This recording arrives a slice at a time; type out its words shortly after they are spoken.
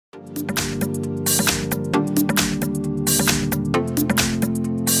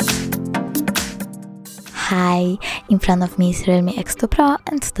Hi, in front of me is REALME X2 Pro,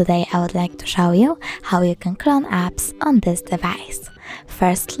 and today I would like to show you how you can clone apps on this device.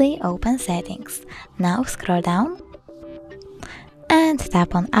 Firstly, open Settings. Now scroll down and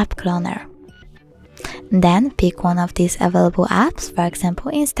tap on App Cloner. Then pick one of these available apps, for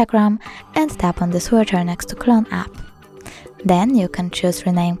example Instagram, and tap on the switcher next to Clone App. Then you can choose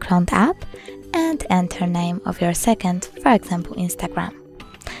Rename Cloned App and enter name of your second, for example Instagram.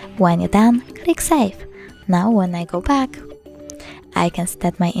 When you're done, click Save. Now when I go back, I can see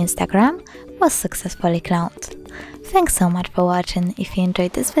that my Instagram was successfully cloned. Thanks so much for watching. If you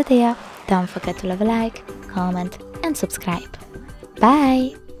enjoyed this video, don't forget to leave a like, comment and subscribe.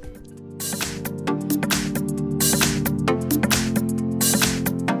 Bye!